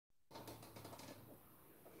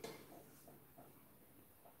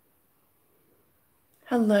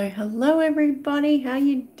Hello everybody. How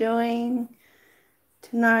you doing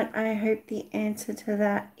tonight? I hope the answer to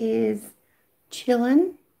that is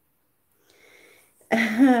chillin'.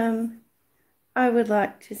 I would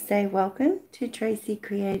like to say welcome to Tracey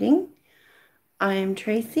Creating. I am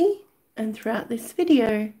Tracey, and throughout this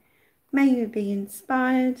video, may you be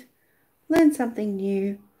inspired, learn something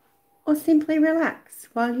new, or simply relax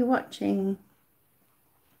while you're watching.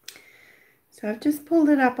 So I've just pulled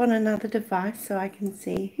it up on another device so I can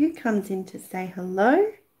see who comes in to say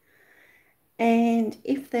hello. And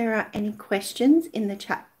if there are any questions in the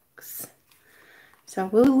chat box. So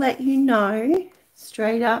we'll let you know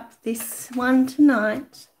straight up. This one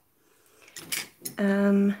tonight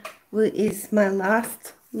is my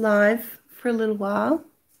last live for a little while.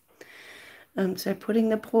 So putting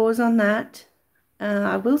the pause on that.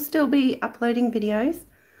 I will still be uploading videos,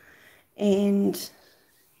 and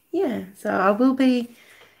yeah, so I will be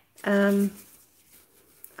I'm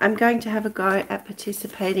going to have a go at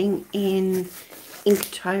participating in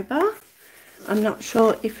Inktober. I'm not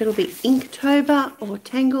sure if it'll be Inktober or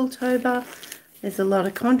Tangletober. There's a lot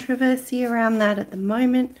of controversy around that at the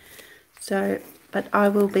moment. But I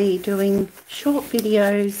will be doing short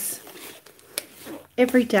videos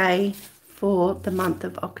every day for the month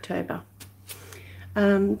of October.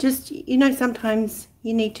 Just, sometimes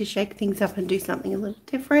you need to shake things up and do something a little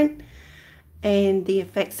different. And the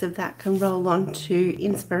effects of that can roll on to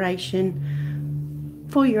inspiration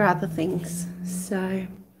for your other things. So,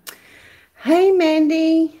 hey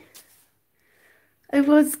Mandy, it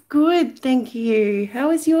was good, thank you. How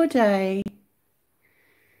was your day?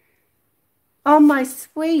 Oh, my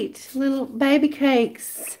sweet little baby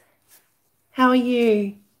cakes, how are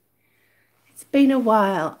you? It's been a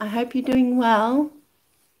while. I hope you're doing well.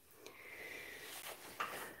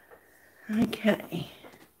 Okay.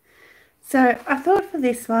 So I thought for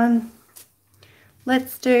this one,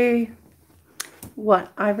 let's do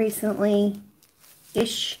what I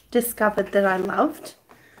recently-ish discovered that I loved.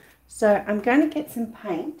 So I'm going to get some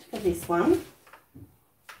paint for this one.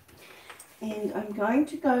 And I'm going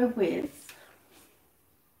to go with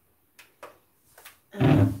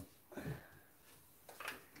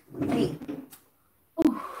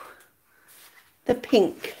the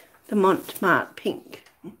pink, the Montmartre pink.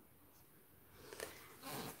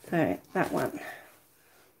 So that one.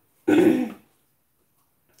 And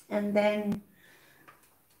then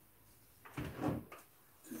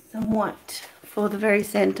some white for the very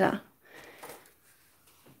center.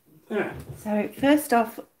 Alright, so first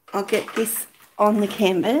off, I'll get this on the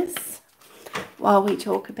canvas while we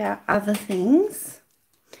talk about other things.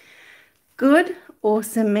 Good,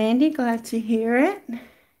 awesome, Mandy, glad to hear it.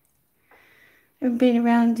 I've been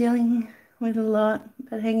around dealing with a lot,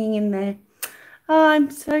 but hanging in there. Oh,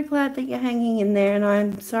 I'm so glad that you're hanging in there, and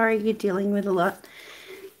I'm sorry you're dealing with a lot.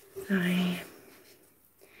 I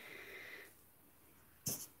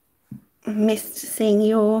missed seeing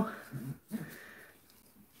your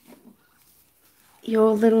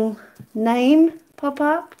little name pop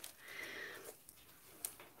up.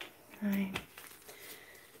 Right.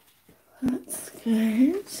 That's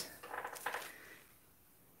good.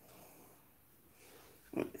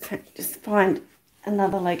 Okay, just find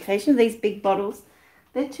another location. These big bottles,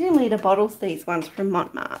 they're 2-litre bottles, these ones from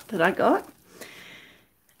Montmartre that I got.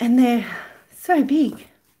 And they're so big.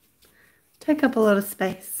 Take up a lot of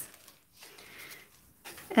space.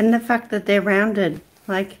 And the fact that they're rounded,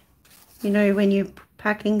 like, when you're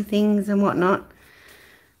packing things and whatnot,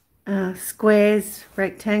 squares,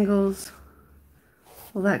 rectangles,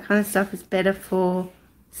 all that kind of stuff is better for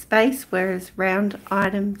space, whereas round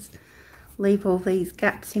items leave all these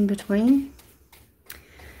gaps in between.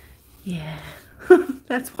 Yeah,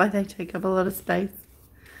 that's why they take up a lot of space.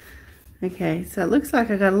 Okay, so it looks like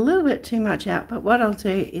I got a little bit too much out, but what I'll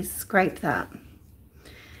do is scrape that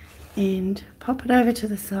and pop it over to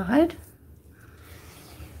the side.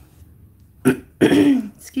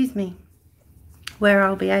 Excuse me, where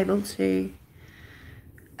I'll be able to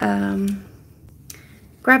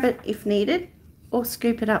grab it if needed, or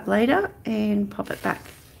scoop it up later and pop it back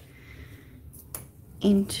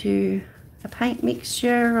into a paint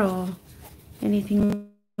mixture or anything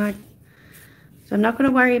like that. So I'm not going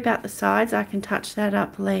to worry about the sides. I can touch that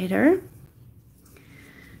up later,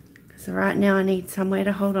 because right now I need somewhere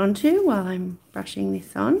to hold on to while I'm brushing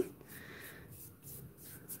this on.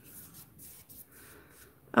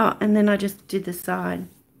 Oh, and then I just did the side.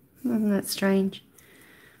 That's strange.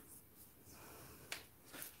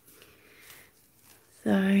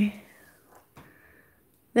 So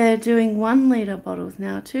they're doing 1-litre bottles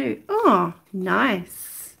now too. Oh, nice.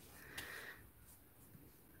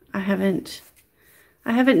 I haven't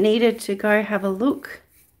I haven't needed to go have a look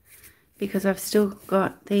because I've still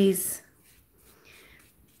got these,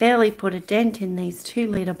 barely put a dent in these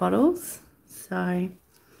 2-litre bottles. So,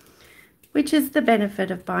 which is the benefit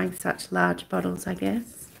of buying such large bottles, I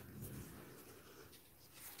guess.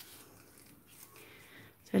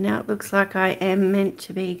 So now it looks like I am meant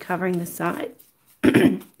to be covering the side.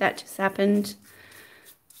 That just happened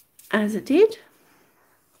as it did.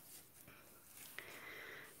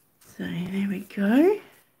 So there we go.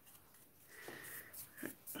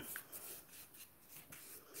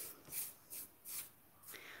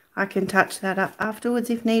 I can touch that up afterwards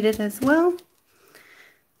if needed as well.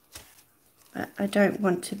 But I don't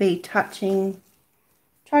want to be trying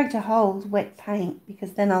to hold wet paint,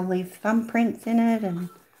 because then I'll leave thumbprints in it and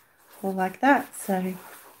all like that. So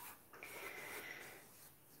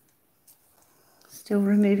still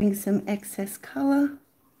removing some excess colour.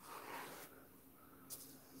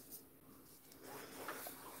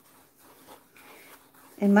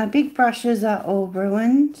 And my big brushes are all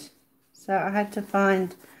ruined, so I had to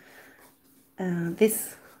find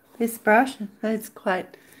this brush. It's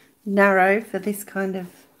quite narrow for this kind of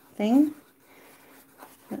thing,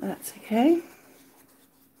 but that's okay.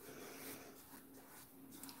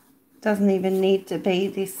 Doesn't even need to be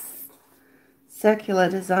this circular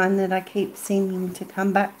design that I keep seeming to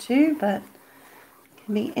come back to, but it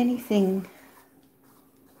can be anything.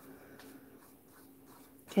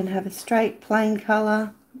 You can have a straight plain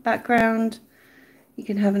colour background, you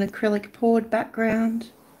can have an acrylic poured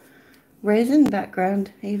background, resin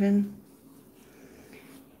background even.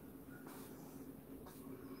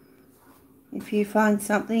 If you find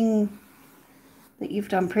something that you've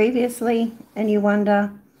done previously and you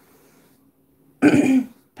wonder,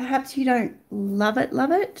 perhaps you don't love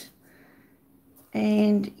it,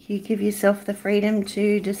 and you give yourself the freedom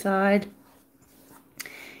to decide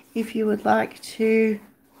if you would like to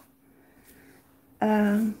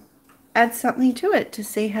add something to it to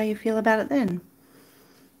see how you feel about it then.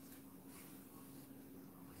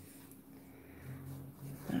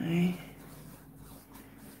 So, I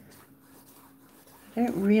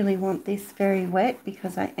don't really want this very wet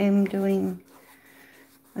because I am going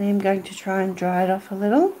to try and dry it off a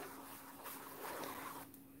little.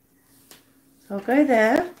 So I'll go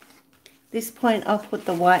there. At this point I'll put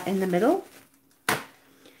the white in the middle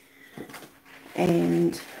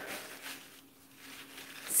and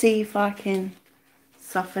see if I can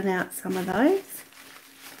soften out some of those.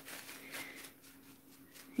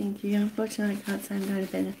 Thank you. Unfortunately I can't say I'm going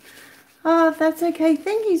to bed. Oh, that's okay.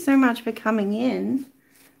 Thank you so much for coming in.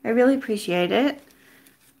 I really appreciate it.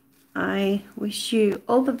 I wish you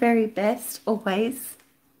all the very best always.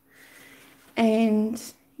 And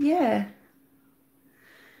yeah,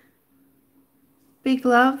 big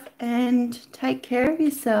love and take care of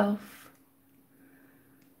yourself.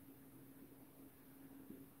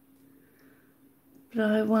 But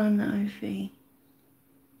I won, Ophi.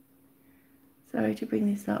 Sorry to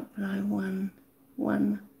bring this up, but I won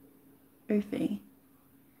Ophi.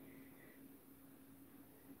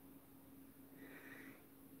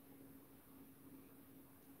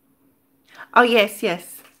 Oh, yes.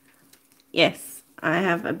 Yes, I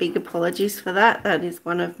have a big apologies for that. That is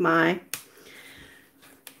one of my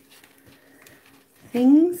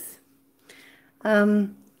things. They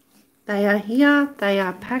are here. They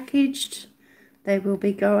are packaged. They will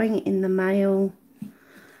be going in the mail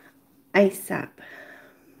ASAP.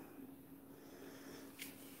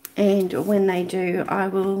 And when they do, I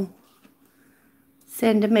will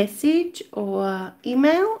send a message or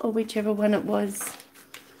email or whichever one it was.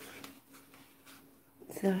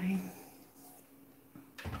 So there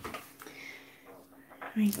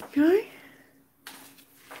we go.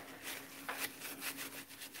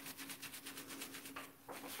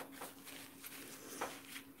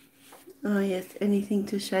 Oh yes, anything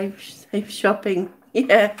to save shopping.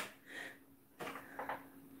 Yeah.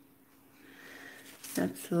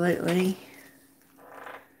 Absolutely.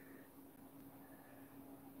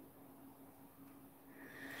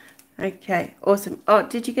 Okay, awesome. Oh,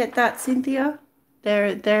 did you get that, Cynthia?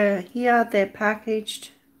 They're here, they're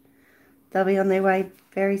packaged. They'll be on their way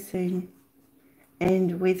very soon.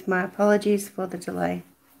 And with my apologies for the delay.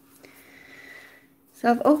 So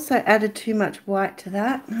I've also added too much white to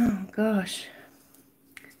that. Oh gosh.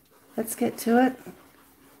 Let's get to it.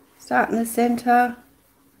 Start in the center.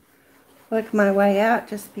 Work my way out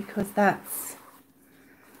just because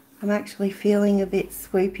I'm actually feeling a bit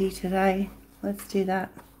swoopy today. Let's do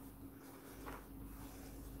that.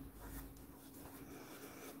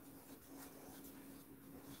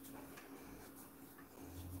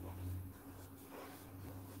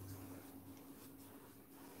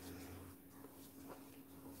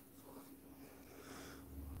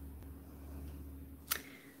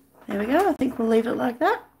 we go. I think we'll leave it like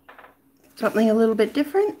that. Something a little bit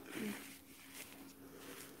different.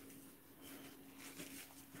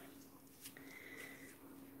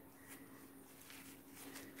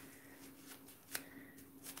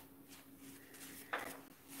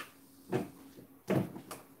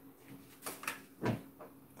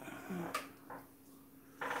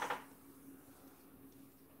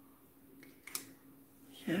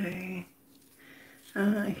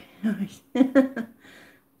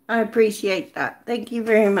 I appreciate that. Thank you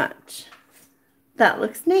very much. That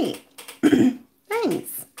looks neat.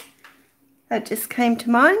 Thanks. That just came to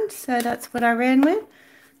mind, so that's what I ran with.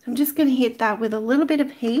 So I'm just going to hit that with a little bit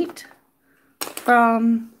of heat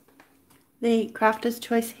from the Crafter's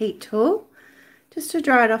Choice heat tool, just to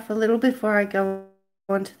dry it off a little before I go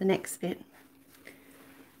on to the next bit.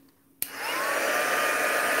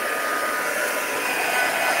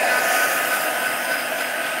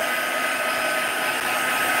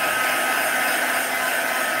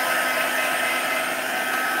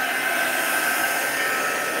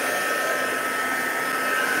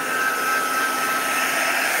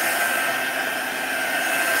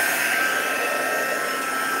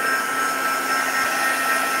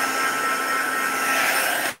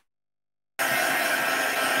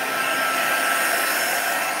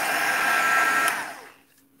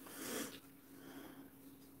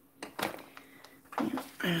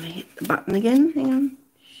 I'm going to hit the button again. Hang on.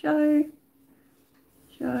 Show.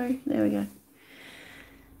 There we go.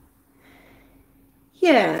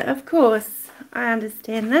 Yeah, of course. I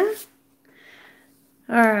understand that.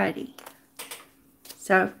 Alrighty.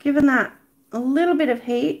 So I've given that a little bit of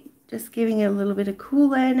heat. Just giving it a little bit of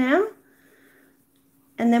cool air now.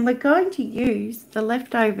 And then we're going to use the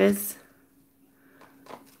leftovers.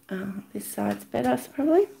 This side's better,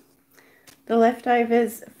 probably. The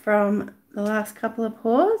leftovers from the last couple of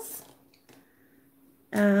pours,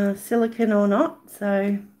 silicone or not.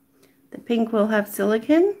 So the pink will have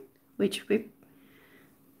silicone, which we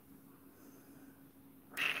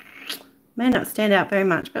may not stand out very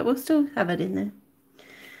much, but we'll still have it in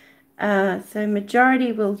there. So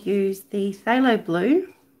majority will use the phthalo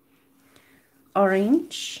blue,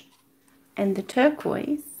 orange, and the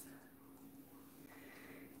turquoise.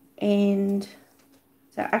 And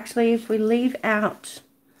so actually, if we leave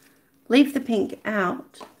the pink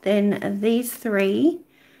out, then these three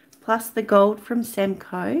plus the gold from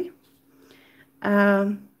Semco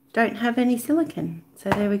don't have any silicone. So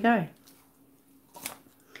there we go.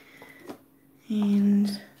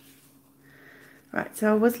 And right,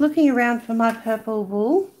 so I was looking around for my purple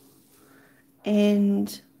wool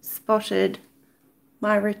and spotted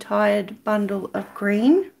my retired bundle of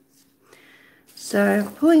green.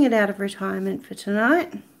 So pulling it out of retirement for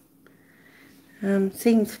tonight.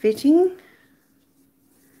 Seems fitting,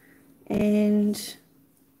 and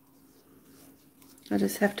I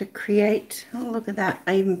just have to create, oh look at that,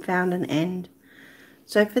 I even found an end.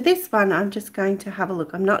 So for this one I'm just going to have a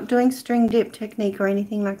look. I'm not doing string dip technique or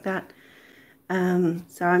anything like that,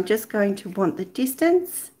 so I'm just going to want the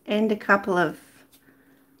distance and a couple of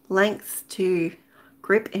lengths to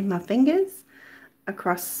grip in my fingers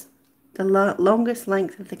across the longest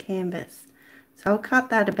length of the canvas. So I'll cut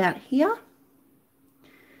that about here.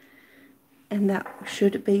 And that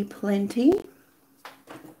should be plenty.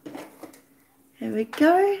 There we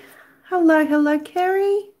go. Hello,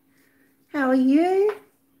 Kerry. How are you?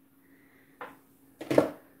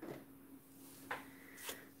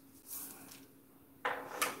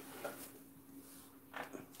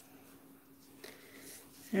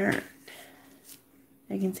 Alright.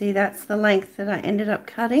 You can see that's the length that I ended up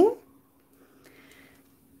cutting.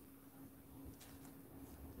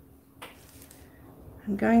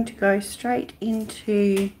 I'm going to go straight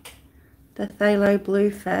into the phthalo blue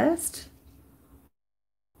first,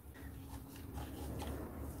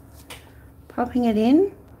 popping it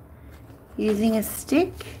in, using a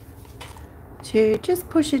stick to just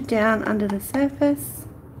push it down under the surface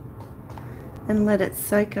and let it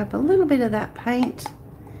soak up a little bit of that paint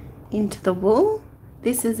into the wool.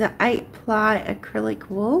 This is an 8-ply acrylic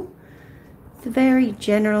wool. It's a very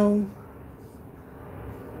general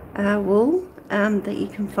wool that you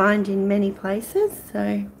can find in many places,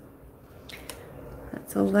 so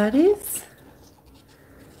that's all that is.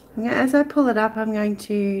 As I pull it up, I'm going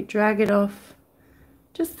to drag it off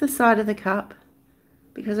just the side of the cup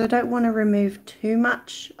because I don't want to remove too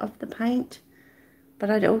much of the paint, but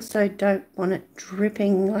I also don't want it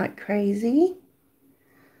dripping like crazy.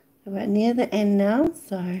 So we're near the end now,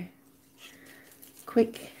 so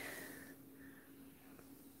quick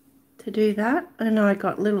to do that. I know I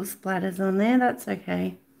got little splatters on there, that's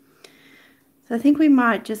okay. So I think we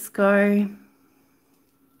might just go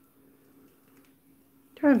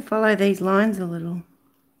Try and follow these lines a little.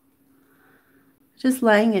 Just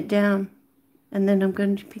laying it down, and then I'm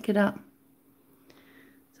going to pick it up.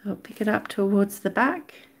 So I'll pick it up towards the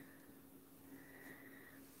back.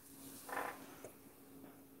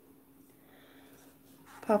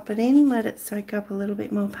 Pop it in, let it soak up a little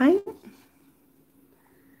bit more paint.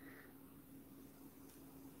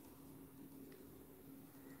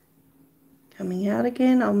 Coming out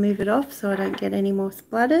again, I'll move it off so I don't get any more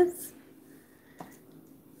splatters.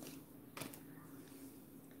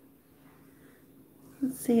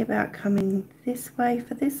 Let's see about coming this way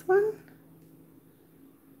for this one.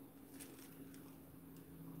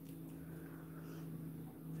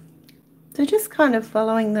 So just kind of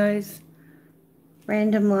following those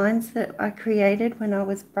random lines that I created when I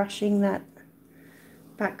was brushing that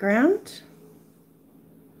background.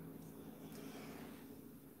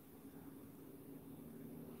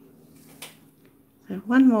 So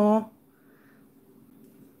one more.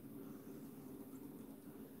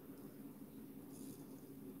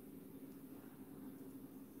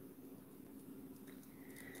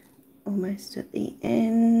 Almost at the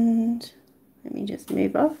end. Let me just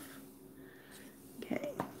move off. Okay.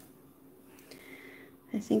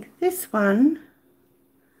 I think this one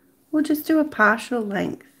we'll just do a partial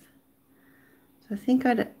length. So I think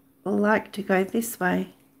I'd like to go this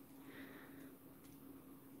way.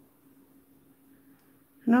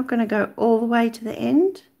 I'm not going to go all the way to the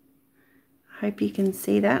end. I hope you can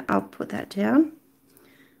see that. I'll put that down.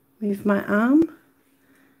 Move my arm.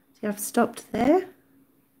 See, I've stopped there.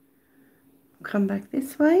 Come back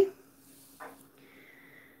this way.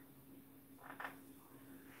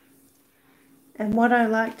 And what I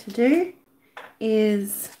like to do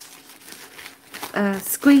is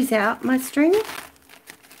squeeze out my string,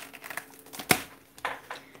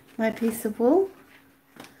 my piece of wool,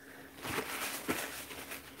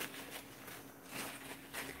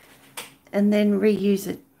 and then reuse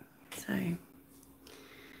it. So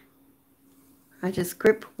I just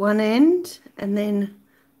grip one end and then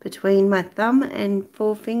between my thumb and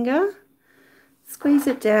forefinger, squeeze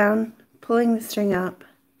it down, pulling the string up.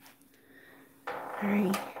 There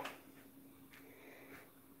we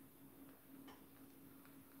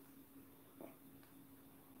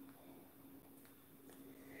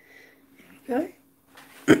go.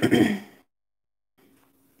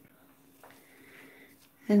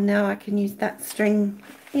 And now I can use that string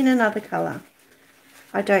in another colour.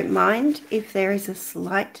 I don't mind if there is a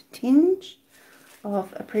slight tinge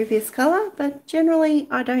of a previous colour, but generally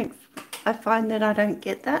I find that I don't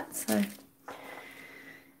get that, so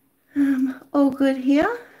all good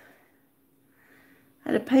here.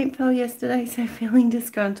 I had a paint fail yesterday, so feeling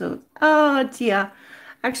disgruntled. Oh dear.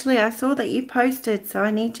 Actually, I saw that you posted, so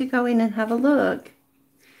I need to go in and have a look.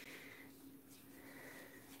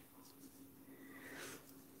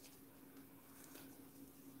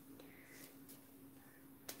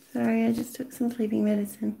 Sorry, I just took some sleeping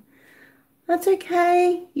medicine. That's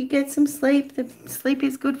okay. You get some sleep. The sleep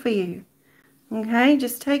is good for you. Okay,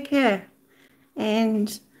 just take care.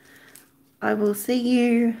 And I will see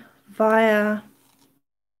you via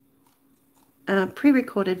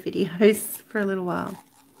pre-recorded videos for a little while.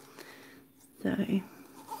 So,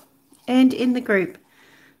 and in the group.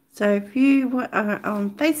 So if you are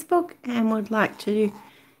on Facebook and would like to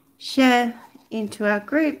share into our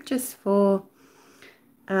group just for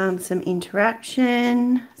some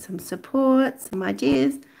interaction, some support, some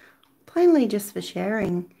ideas, plainly just for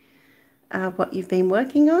sharing what you've been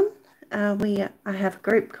working on. I have a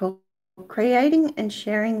group called Creating and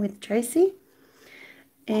Sharing with Tracey.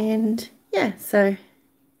 And yeah, so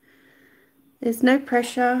there's no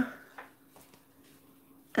pressure,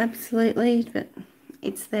 absolutely, but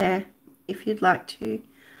it's there if you'd like to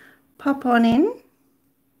pop on in.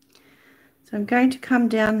 So I'm going to come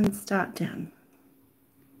down and start down.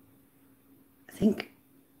 I think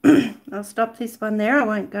I'll stop this one there. I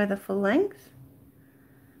won't go the full length.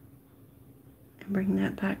 And bring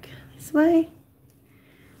that back this way.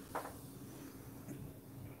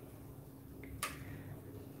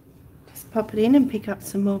 Just pop it in and pick up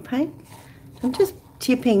some more paint. I'm just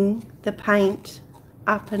tipping the paint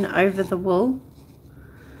up and over the wool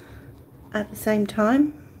at the same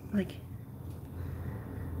time, like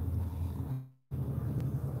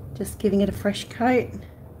just giving it a fresh coat.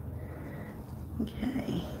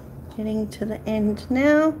 Okay, getting to the end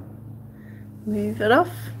now. Move it off.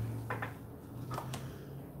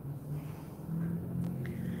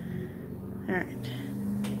 Alright.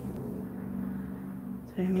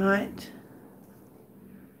 So right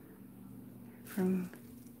from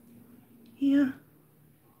here.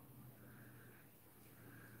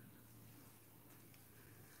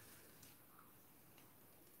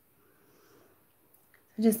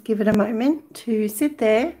 Just give it a moment to sit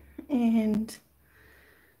there and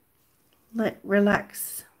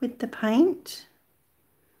relax with the paint.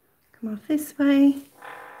 Come off this way.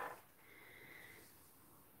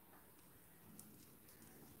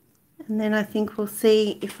 And then I think we'll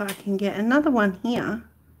see if I can get another one here,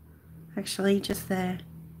 actually just there,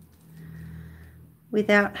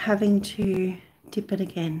 without having to dip it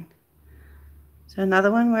again. So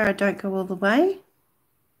another one where I don't go all the way.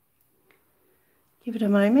 Give it a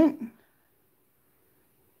moment.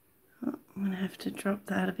 Oh, I'm going to have to drop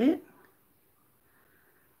that a bit.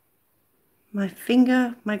 My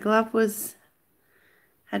finger, my glove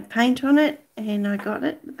had paint on it and I got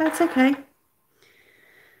it, but that's okay.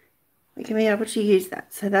 We can be able to use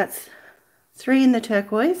that. So that's 3 in the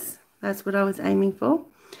turquoise. That's what I was aiming for.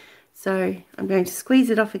 So I'm going to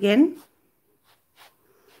squeeze it off again.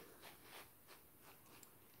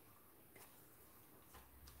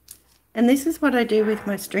 And this is what I do with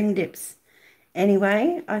my string dips.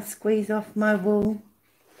 Anyway, I squeeze off my wool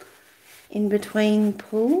in between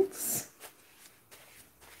pulls.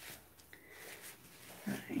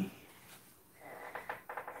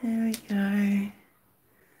 There we go.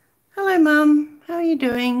 Hello, Mum. How are you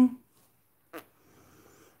doing?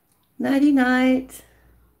 Nighty night.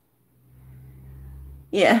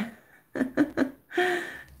 Yeah.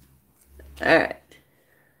 Alright.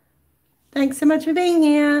 Thanks so much for being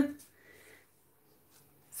here.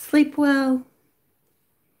 Sleep well.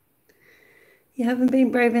 You haven't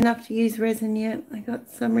been brave enough to use resin yet. I got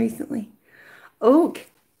some recently. Oh,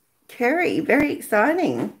 Kerry, very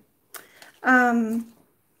exciting.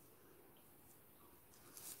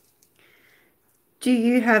 Do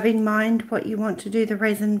you have in mind what you want to do the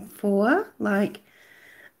resin for, like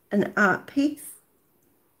an art piece?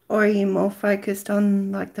 Or are you more focused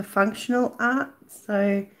on like the functional art,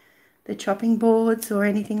 so the chopping boards or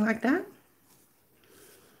anything like that?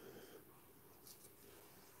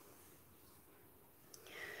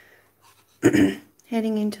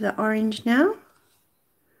 Heading into the orange now.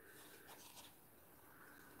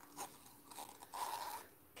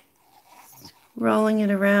 Rolling it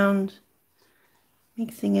around,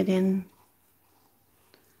 mixing it in.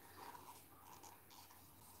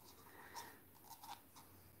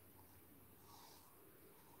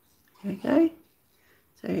 There we go.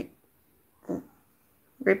 So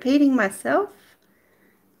repeating myself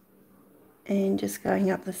and just going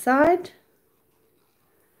up the side.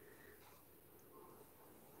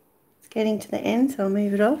 It's getting to the end, so I'll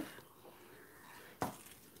move it off.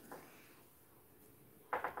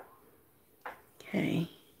 Okay.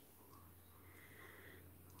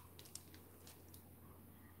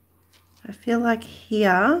 I feel like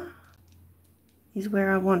here is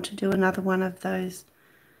where I want to do another one of those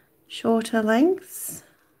shorter lengths.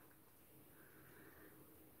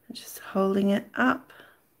 Just holding it up.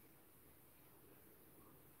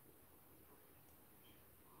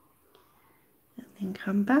 And then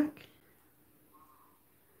come back.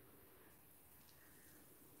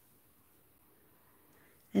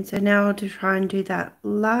 And so now I'll try and do that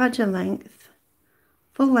larger length,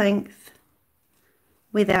 full length,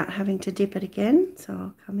 without having to dip it again. So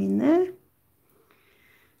I'll come in there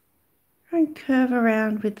and curve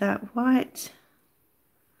around with that white.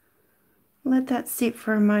 Let that sit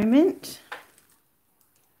for a moment.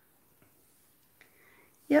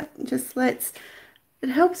 Yep, it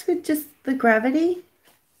helps with just the gravity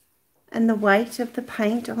and the weight of the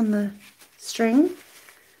paint on the string.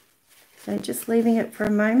 So just leaving it for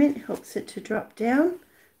a moment helps it to drop down,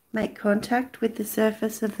 make contact with the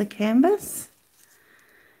surface of the canvas,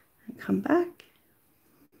 and come back.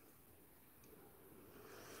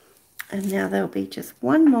 And now there'll be just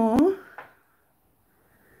one more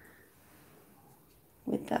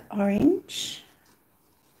with the orange.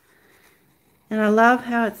 And I love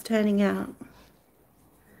how it's turning out.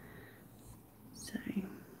 So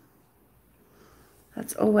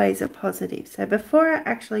that's always a positive. So before I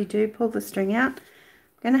actually do pull the string out,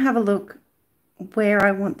 I'm going to have a look where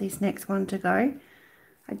I want this next one to go.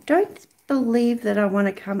 I don't believe that I want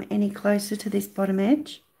to come any closer to this bottom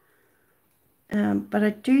edge. But I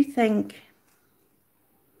do think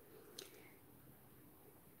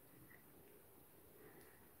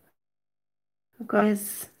I've got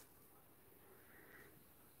this.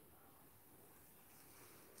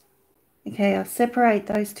 Okay, I'll separate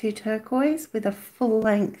those two turquoise with a full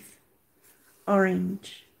length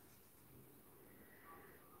orange.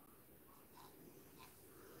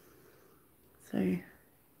 So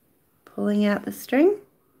pulling out the string.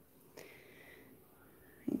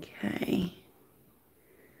 Okay.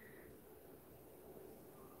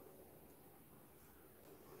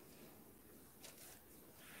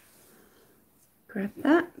 grab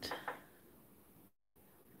that.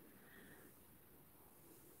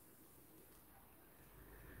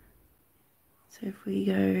 So if we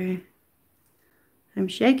go, I'm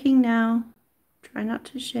shaking now, try not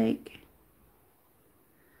to shake.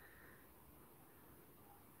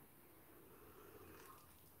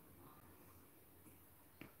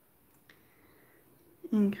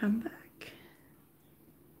 And come back.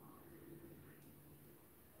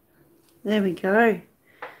 There we go.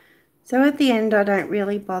 So at the end I don't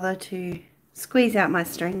really bother to squeeze out my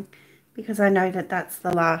string because I know that that's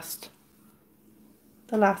the last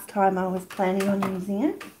time I was planning on using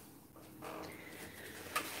it.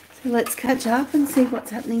 So let's catch up and see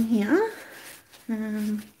what's happening here.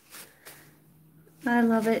 I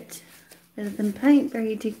love it. Better than paint,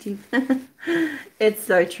 very addictive. It's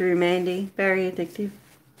so true, Mandy, very addictive.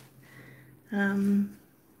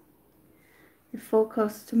 It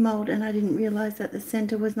forecast to mold and I didn't realise that the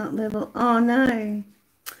centre was not level. Oh no.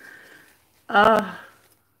 Oh.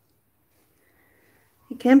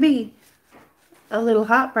 It can be a little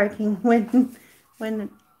heartbreaking when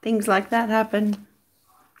things like that happen.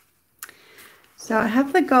 So I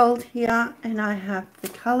have the gold here and I have the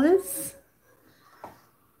colours.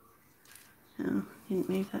 Oh, didn't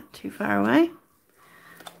move that too far away.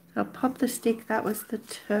 So I'll pop the stick. That was the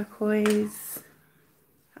turquoise.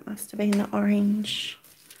 That must have been the orange.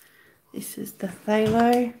 This is the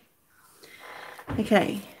phthalo.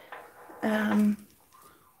 Okay.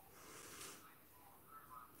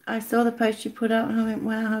 I saw the post you put up and I went,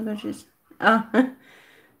 wow, I got just... Oh.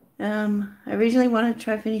 I originally wanted to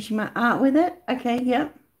try finishing my art with it. Okay,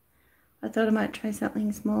 yep. I thought I might try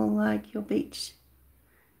something small like your beach.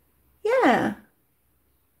 Yeah.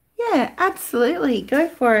 Yeah, absolutely. Go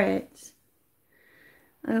for it.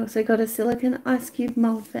 I also got a silicone ice cube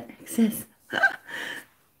mold for excess.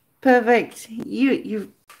 Perfect.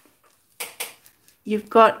 You've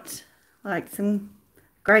got like some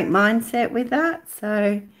great mindset with that,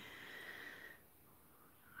 so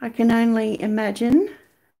I can only imagine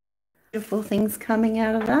beautiful things coming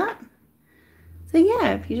out of that. So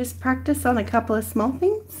yeah, if you just practice on a couple of small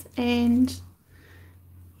things, and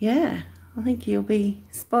yeah, I think you'll be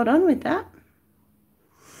spot on with that.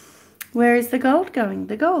 Where is the gold going?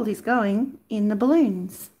 The gold is going in the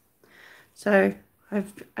balloons. So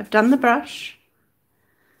I've done the brush,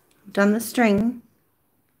 I've done the string,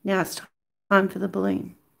 now it's time for the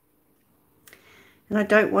balloon. And I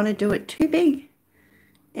don't want to do it too big,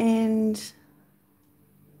 and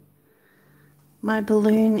my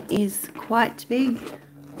balloon is quite big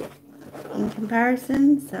in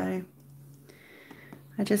comparison, so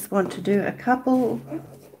I just want to do a couple,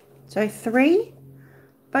 so 3,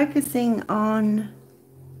 focusing on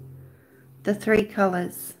the 3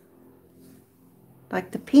 colours.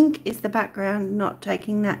 Like the pink is the background, not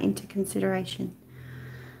taking that into consideration.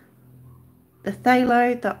 The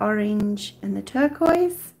phthalo, the orange and the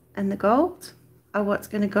turquoise and the gold are what's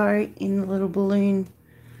going to go in the little balloon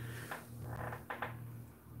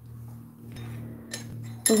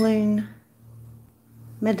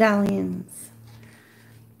medallions.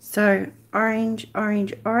 So orange,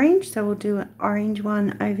 orange, orange. So we'll do an orange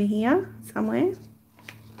one over here somewhere.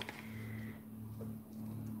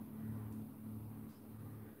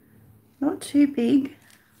 Not too big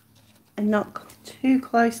and not too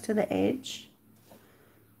close to the edge.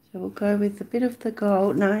 So we'll go with a bit of the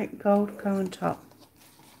gold. No, gold go on top.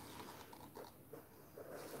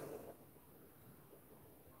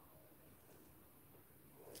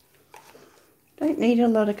 Don't need a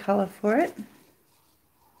lot of colour for it.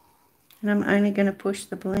 And I'm only going to push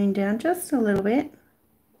the balloon down just a little bit.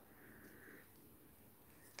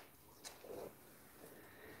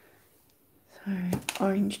 So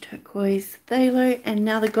orange, turquoise, phthalo, and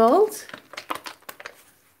now the gold.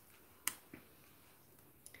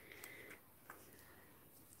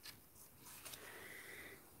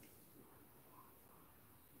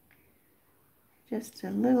 Just a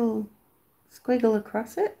little squiggle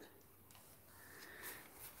across it.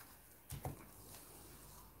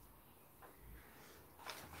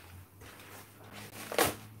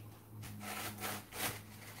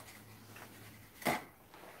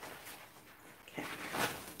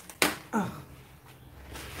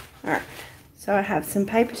 So I have some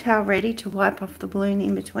paper towel ready to wipe off the balloon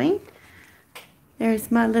in between.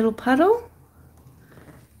 There's my little puddle.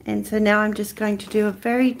 And so now I'm just going to do a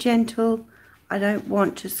very gentle, I don't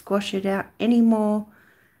want to squash it out anymore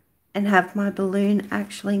and have my balloon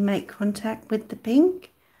actually make contact with the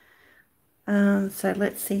pink. So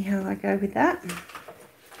let's see how I go with that.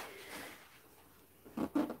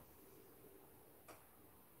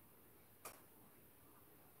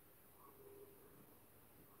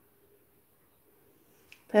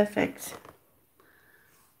 Perfect.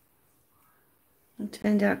 It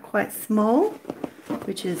turned out quite small,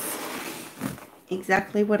 which is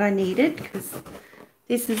exactly what I needed, because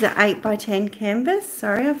this is an 8 by 10 canvas.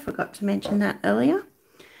 Sorry, I forgot to mention that earlier.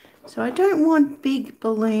 So I don't want big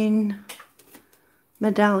balloon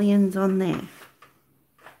medallions on there.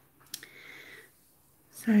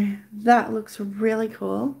 So that looks really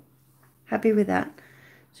cool. Happy with that.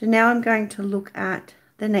 So now I'm going to look at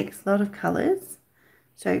the next lot of colours.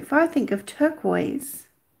 So if I think of turquoise,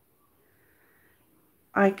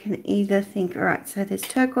 I can either think, all right, so there's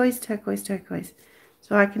turquoise, turquoise, turquoise.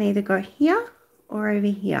 So I can either go here or over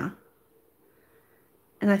here.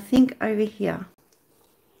 And I think over here,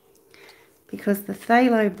 because the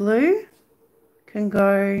phthalo blue can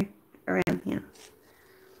go around here.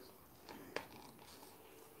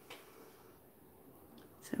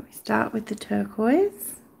 So we start with the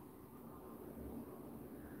turquoise.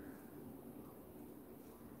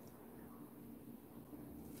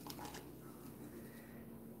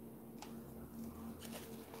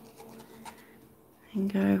 And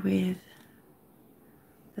go with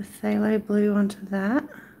the phthalo blue onto that.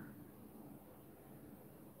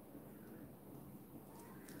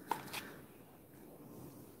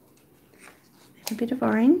 A bit of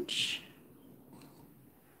orange.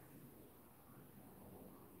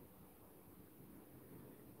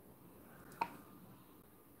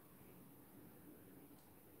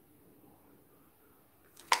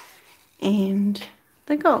 And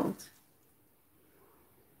the gold.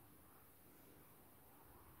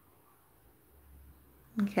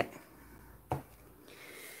 Okay.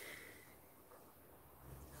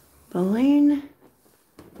 Balloon.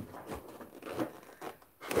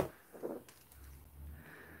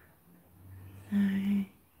 So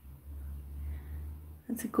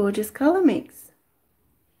that's a gorgeous colour mix.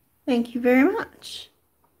 Thank you very much.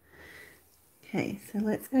 Okay, so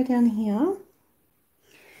let's go down here.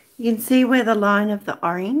 You can see where the line of the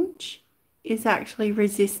orange is actually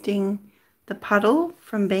resisting the puddle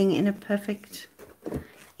from being in a perfect,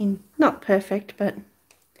 not perfect, but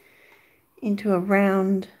into a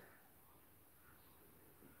round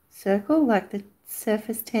circle, like the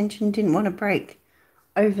surface tension didn't want to break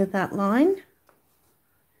over that line.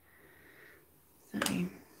 So,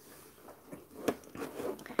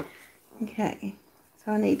 okay,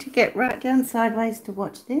 so I need to get right down sideways to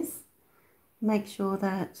watch this. Make sure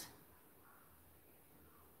that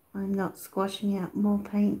I'm not squashing out more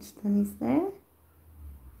paint than is there.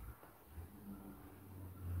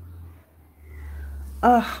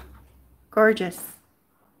 Oh, gorgeous.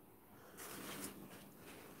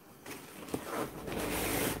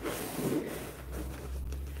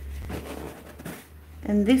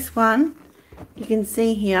 And this one, you can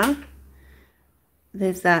see here,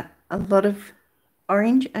 there's a lot of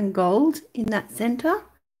orange and gold in that center,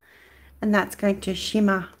 and that's going to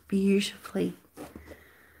shimmer beautifully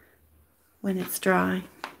when it's dry.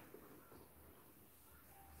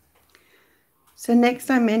 So next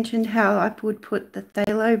I mentioned how I would put the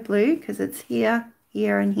phthalo blue, because it's here,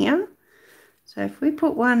 here and here. So if we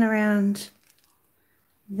put one around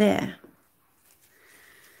there,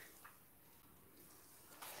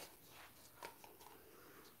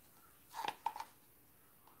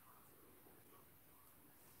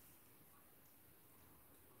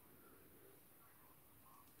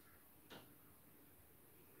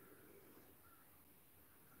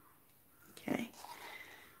 okay,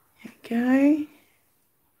 here we go.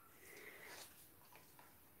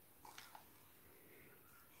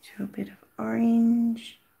 Do a bit of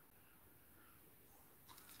orange.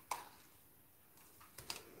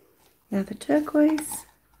 Now the turquoise.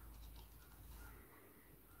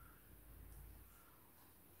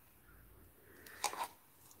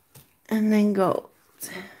 And then gold.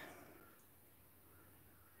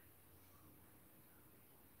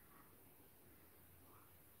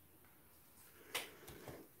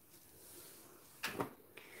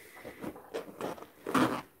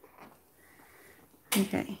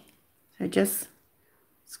 Okay, so just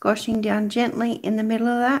squashing down gently in the middle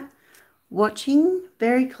of that, watching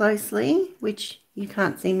very closely, which you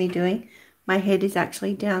can't see me doing. My head is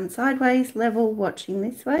actually down sideways, level, watching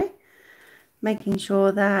this way, making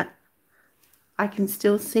sure that I can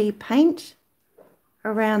still see paint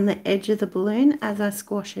around the edge of the balloon as I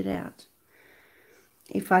squash it out.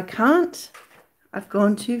 If I can't, I've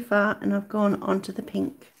gone too far and I've gone onto the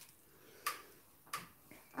pink.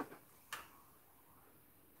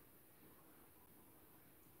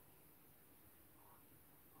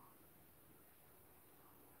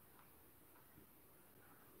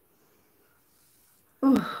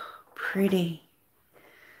 Oh, pretty.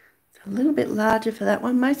 A little bit larger for that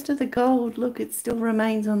one. Most of the gold, look, it still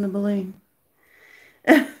remains on the balloon.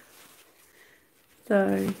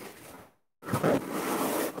 So, let's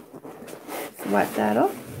wipe that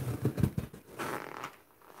off.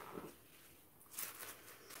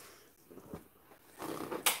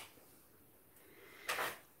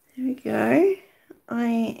 There we go.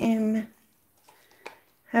 I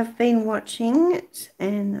have been watching it,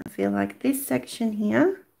 and I feel like this section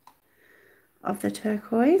here of the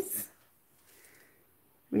turquoise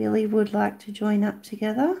really would like to join up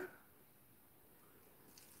together.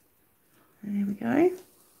 There we go.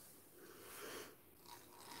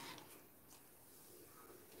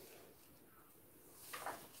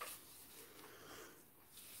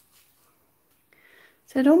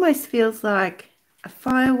 So it almost feels like a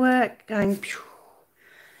firework going pew,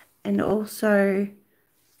 and also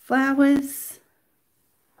flowers.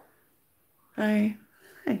 Oh,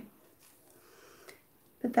 hey.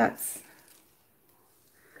 But that's,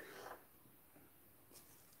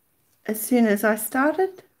 as soon as I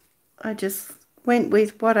started, I just went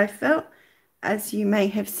with what I felt. As you may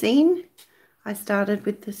have seen, I started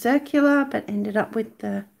with the circular but ended up with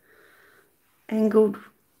the angled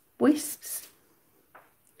wisps.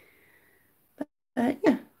 But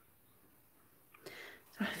yeah, so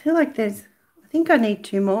I feel like I think I need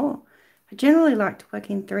 2 more. I generally like to work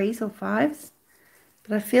in 3s or 5s,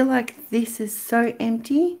 but I feel like this is so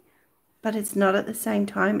empty, but it's not at the same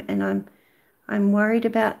time, and I'm worried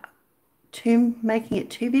about making it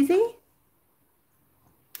too busy.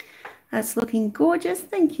 That's looking gorgeous.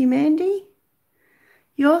 Thank you, Mandy.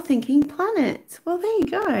 You're thinking planets. Well, there you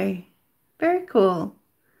go. Very cool.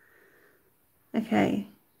 Okay.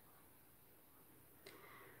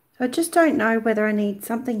 So I just don't know whether I need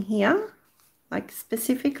something here, like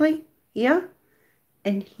specifically here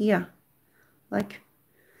and here. Like,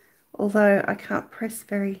 although I can't press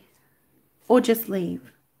very, or just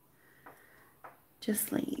leave.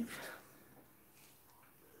 Just leave.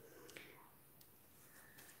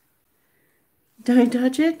 Don't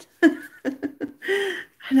touch it.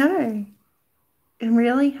 I know. I'm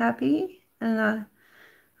really happy, and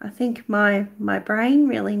I think my brain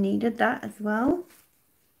really needed that as well.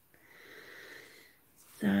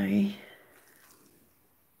 So, all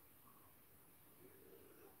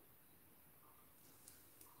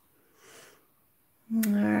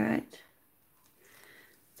right.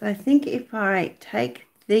 So I think if I take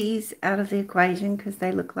these out of the equation, because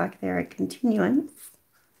they look like they're a continuance,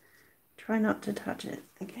 try not to touch it.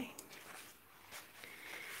 Okay.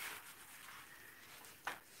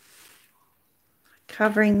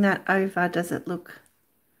 Covering that over, does it look?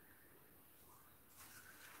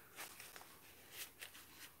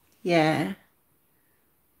 Yeah.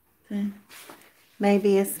 So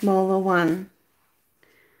maybe a smaller one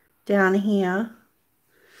down here.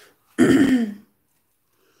 I'm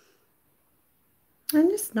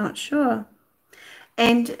just not sure.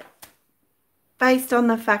 And based on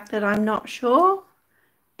the fact that I'm not sure,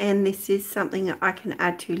 and this is something that I can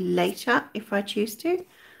add to later if I choose to,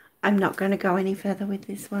 I'm not going to go any further with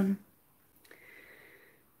this one.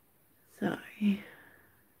 So,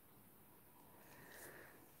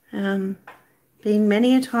 been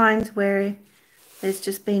many a times where there's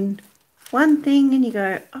just been one thing and you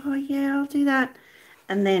go, oh yeah, I'll do that,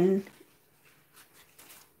 and then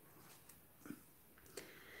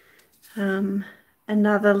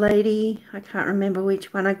another lady, I can't remember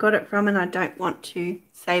which one I got it from, and I don't want to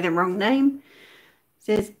say the wrong name,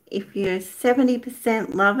 says if you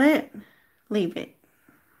 70% love it, leave it.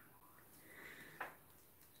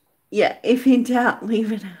 Yeah, if in doubt,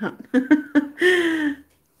 leave it out.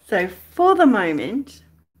 So for the moment,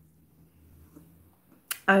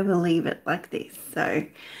 I will leave it like this. So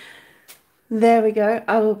there we go.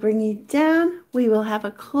 I will bring you down. We will have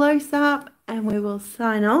a close-up and we will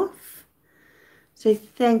sign off. So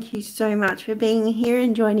thank you so much for being here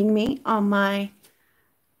and joining me on my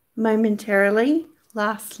momentarily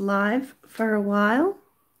last live for a while.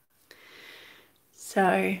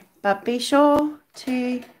 So, but be sure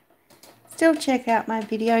to still check out my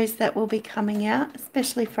videos that will be coming out,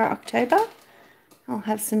 especially for October. I'll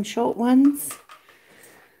have some short ones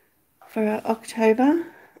for October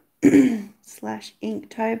slash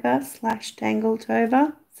Inktober slash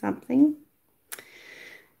Tangletober, something.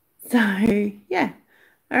 So, yeah.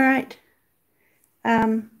 All right.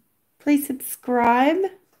 Please subscribe,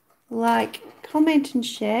 like, comment and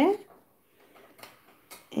share.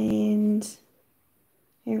 And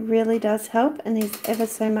it really does help and is ever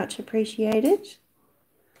so much appreciated.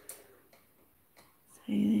 So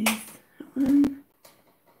there's that one.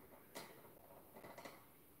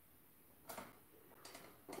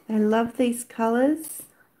 I love these colours.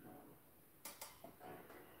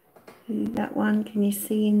 that one, can you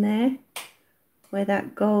see in there where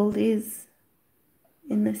that gold is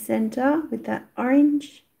in the center with that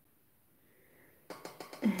orange?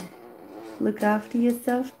 Look after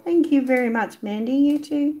yourself. Thank you very much, Mandy. You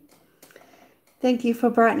too. Thank you for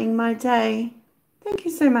brightening my day. Thank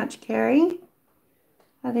you so much, Kerry.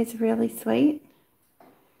 That is really sweet.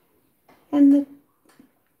 And the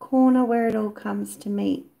corner where it all comes to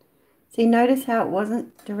meet. See, notice how it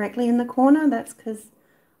wasn't directly in the corner? That's because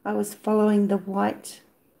I was following the white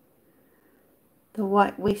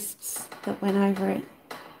wisps that went over it.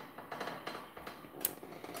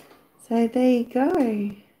 So there you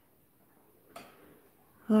go.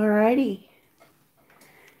 Alrighty.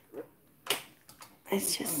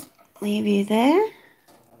 Let's just leave you there.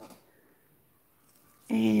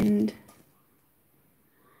 And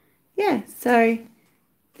yeah, so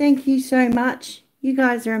thank you so much. You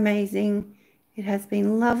guys are amazing. It has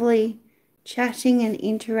been lovely chatting and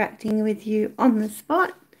interacting with you on the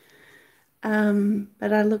spot.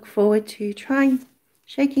 But I look forward to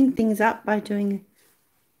shaking things up by doing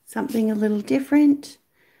something a little different.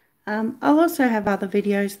 I'll also have other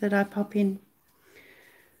videos that I pop in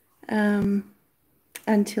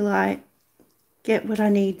until I get what I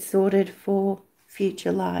need sorted for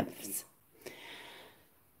future lives.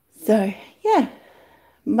 So, yeah,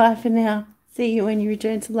 bye for now. See you when you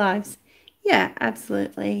return to lives. Yeah,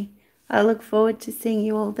 absolutely. I look forward to seeing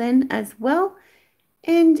you all then as well,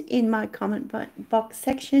 and in my comment box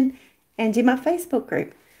section and in my Facebook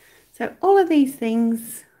group. So all of these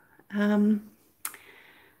things, thank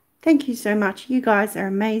you so much. You guys are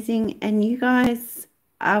amazing, and you guys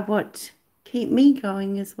are what keep me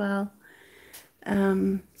going as well.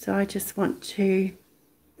 So I just want to,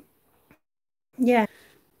 yeah,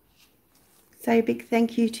 say a big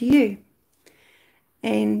thank you to you.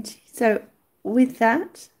 And so with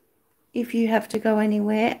that, if you have to go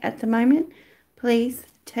anywhere at the moment, please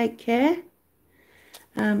take care.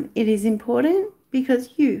 It is important because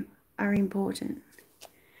you are important.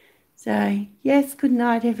 So, yes, good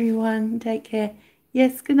night, everyone. Take care.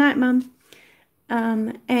 Yes, good night, Mum.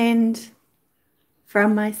 And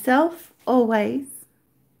from myself, always,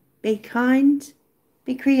 be kind,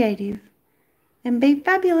 be creative, and be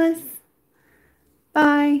fabulous.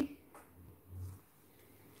 Bye.